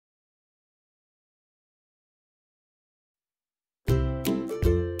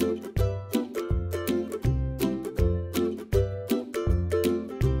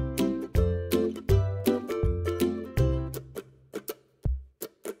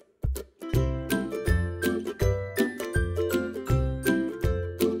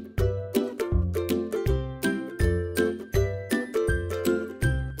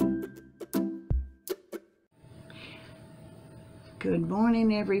Good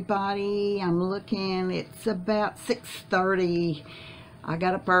morning, everybody. I'm looking, it's about 6:30. I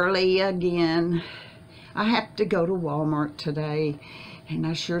got up early again. I have to go to Walmart today, and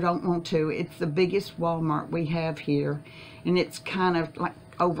I sure don't want to. It's the biggest Walmart we have here, and it's kind of like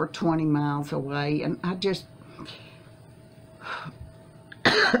over 20 miles away, and I just,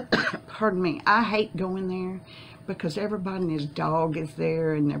 pardon me, I hate going there because everybody and his dog is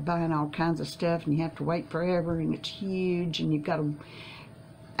there, and they're buying all kinds of stuff, and you have to wait forever, and it's huge, and you've got to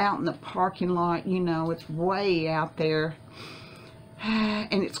out in the parking lot, you know, it's way out there,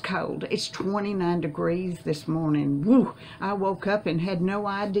 and it's cold. It's 29 degrees this morning. Woo! I woke up and had no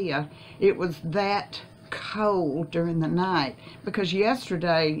idea it was that cold during the night, because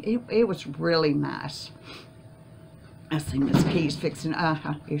yesterday it was really nice. I see Miss Key's fixing.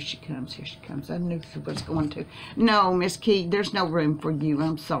 Here she comes. Here she comes. I knew she was going to. No, Miss Key, there's no room for you.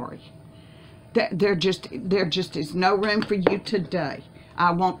 I'm sorry. There just is no room for you today.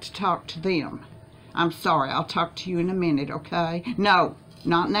 I want to talk to them. I'm sorry. I'll talk to you in a minute, okay? No,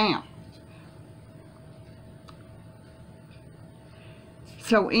 not now.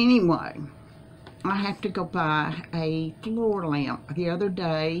 So anyway, I have to go buy a floor lamp. The other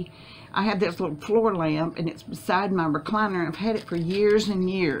day, I have this little floor lamp, and it's beside my recliner. I've had it for years and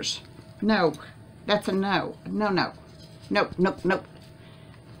years. No, that's a no. No, no. Nope, nope, nope.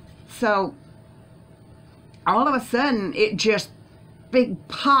 So, all of a sudden, it just, big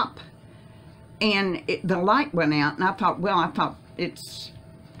pop, and the light went out, and I thought it's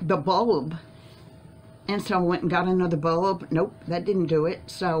the bulb. And so I went and got another bulb. Nope, that didn't do it.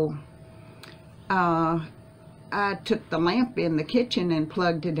 So, I took the lamp in the kitchen and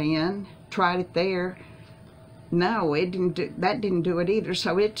plugged it in, tried it there. No, it didn't do, that didn't do it either.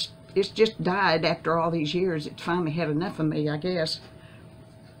 So it's just died after all these years. It finally had enough of me, I guess.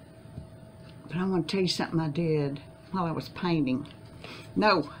 But I want to tell you something I did while I was painting.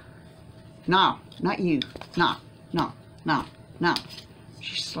 No, not you. No.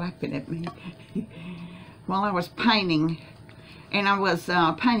 She's slapping at me. While I was painting, and I was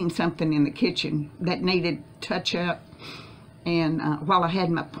painting something in the kitchen that needed touch up, and while I had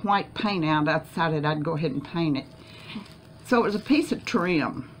my white paint out, I decided I'd go ahead and paint it. So it was a piece of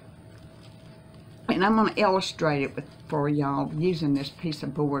trim, and I'm going to illustrate it for y'all using this piece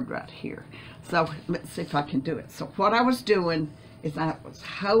of board right here. So let's see if I can do it. So what I was doing is I was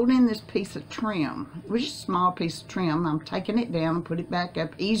holding this piece of trim. It was just a small piece of trim. I'm taking it down and put it back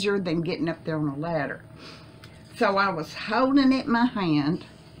up, easier than getting up there on a ladder. So I was holding it in my hand,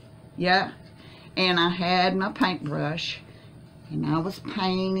 yeah, and I had my paintbrush, and I was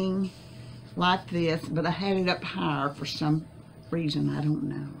painting like this, but I had it up higher for some reason, I don't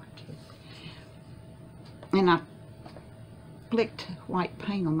know. And I flicked white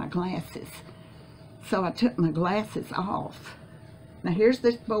paint on my glasses. So I took my glasses off. Now here's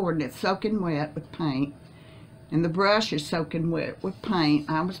this board that's soaking wet with paint, and the brush is soaking wet with paint.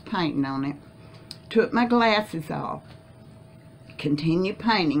 I was painting on it. Took my glasses off, continue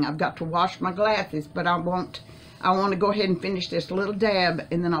painting. I've got to wash my glasses, but I want to go ahead and finish this little dab,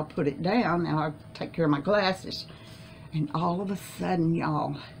 and then I'll put it down, and I'll take care of my glasses. And all of a sudden,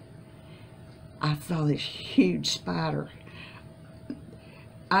 y'all, I saw this huge spider.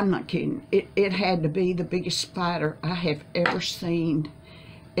 I'm not kidding. It had to be the biggest spider I have ever seen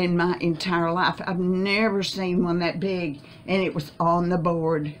in my entire life. I've never seen one that big, and it was on the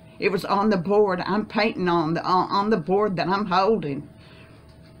board. It was on the board I'm painting on the board that I'm holding.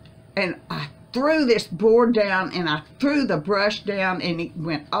 And I threw this board down, and I threw the brush down, and it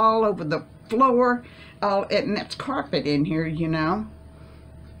went all over the floor. And that's carpet in here, you know.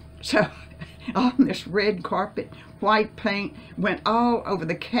 So on this red carpet, white paint went all over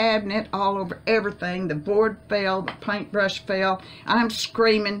the cabinet, all over everything. The board fell, the paintbrush fell. I'm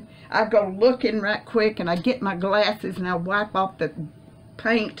screaming. I go looking right quick, and I get my glasses, and I wipe off the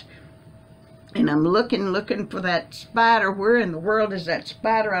paint, and I'm looking for that spider. Where in the world is that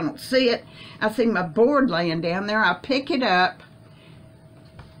spider? I don't see it. I see my board laying down there. I pick it up.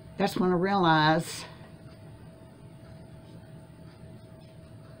 That's when I realize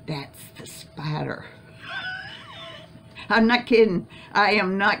that's the spider. I'm not kidding. I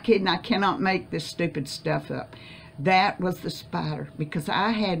am not kidding. I cannot make this stupid stuff up. That was the spider, because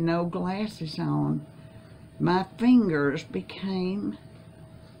I had no glasses on. My fingers became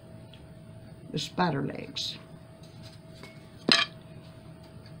the spider legs.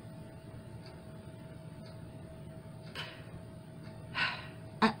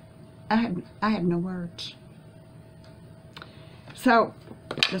 I have no words. So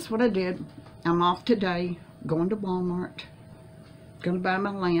that's what I did. I'm off today, going to Walmart, going to buy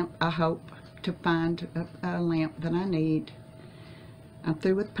my lamp. I hope to find a lamp that I need. I'm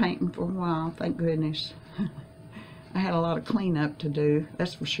through with painting for a while, thank goodness. I had a lot of cleanup to do,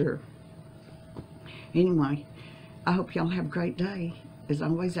 that's for sure. Anyway, I hope y'all have a great day. As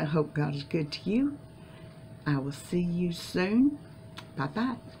always, I hope God is good to you. I will see you soon.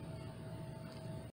 Bye-bye.